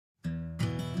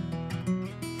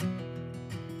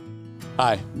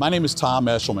Hi, my name is Tom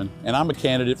Eshelman, and I'm a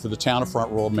candidate for the town of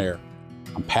Front Royal mayor.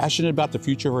 I'm passionate about the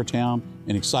future of our town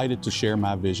and excited to share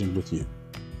my vision with you.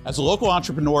 As a local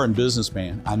entrepreneur and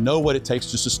businessman, I know what it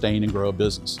takes to sustain and grow a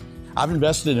business. I've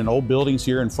invested in old buildings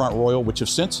here in Front Royal, which have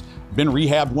since been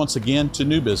rehabbed once again to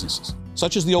new businesses,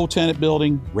 such as the old tenant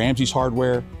building, Ramsey's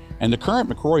Hardware, and the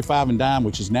current McCrory 5 and Dime,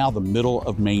 which is now the middle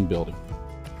of Main building.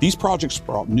 These projects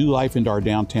brought new life into our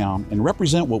downtown and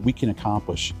represent what we can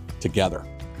accomplish together.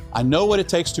 I know what it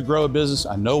takes to grow a business,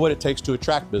 I know what it takes to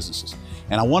attract businesses,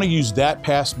 and I want to use that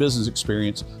past business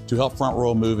experience to help Front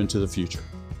Royal move into the future.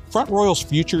 Front Royal's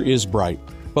future is bright,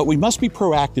 but we must be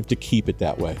proactive to keep it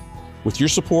that way. With your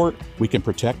support, we can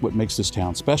protect what makes this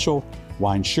town special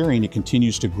while ensuring it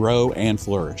continues to grow and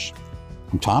flourish.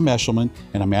 I'm Tom Eshelman,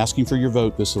 and I'm asking for your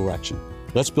vote this election.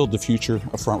 Let's build the future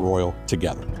of Front Royal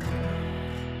together.